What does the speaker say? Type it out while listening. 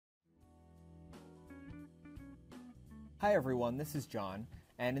Hi everyone, this is John,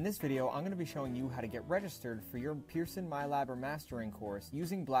 and in this video I'm going to be showing you how to get registered for your Pearson MyLab or Mastering course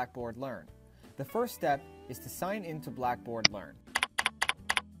using Blackboard Learn. The first step is to sign into Blackboard Learn.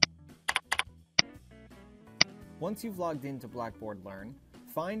 Once you've logged into Blackboard Learn,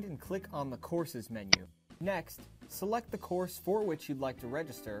 find and click on the Courses menu. Next, select the course for which you'd like to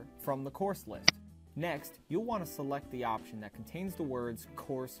register from the course list. Next, you'll want to select the option that contains the words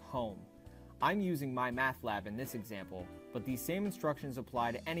Course Home. I'm using MyLab in this example, but these same instructions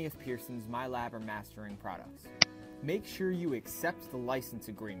apply to any of Pearson's MyLab or Mastering products. Make sure you accept the license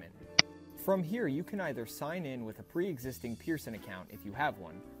agreement. From here, you can either sign in with a pre-existing Pearson account if you have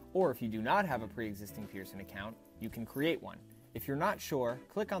one, or if you do not have a pre-existing Pearson account, you can create one. If you're not sure,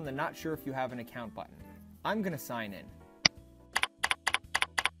 click on the Not Sure If You Have an Account button. I'm going to sign in.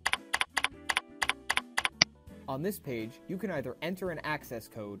 On this page, you can either enter an access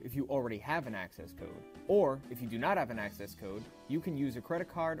code if you already have an access code, or if you do not have an access code, you can use a credit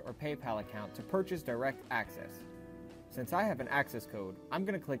card or PayPal account to purchase direct access. Since I have an access code, I'm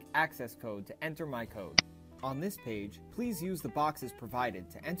going to click Access Code to enter my code. On this page, please use the boxes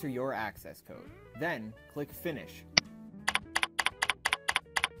provided to enter your access code. Then, click Finish.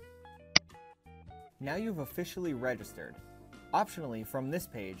 Now you've officially registered. Optionally, from this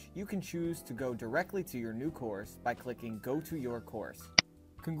page, you can choose to go directly to your new course by clicking Go to Your Course.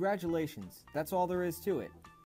 Congratulations, that's all there is to it.